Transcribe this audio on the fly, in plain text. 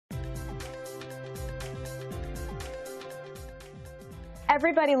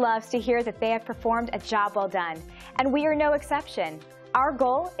Everybody loves to hear that they have performed a job well done, and we are no exception. Our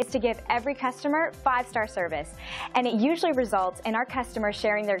goal is to give every customer 5-star service, and it usually results in our customers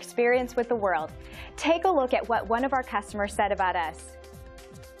sharing their experience with the world. Take a look at what one of our customers said about us.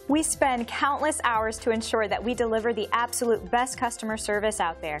 We spend countless hours to ensure that we deliver the absolute best customer service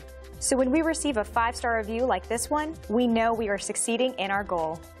out there. So when we receive a 5-star review like this one, we know we are succeeding in our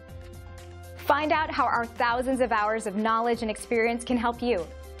goal. Find out how our thousands of hours of knowledge and experience can help you.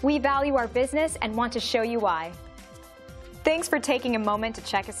 We value our business and want to show you why. Thanks for taking a moment to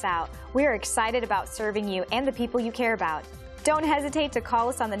check us out. We are excited about serving you and the people you care about. Don't hesitate to call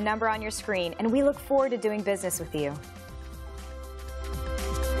us on the number on your screen, and we look forward to doing business with you.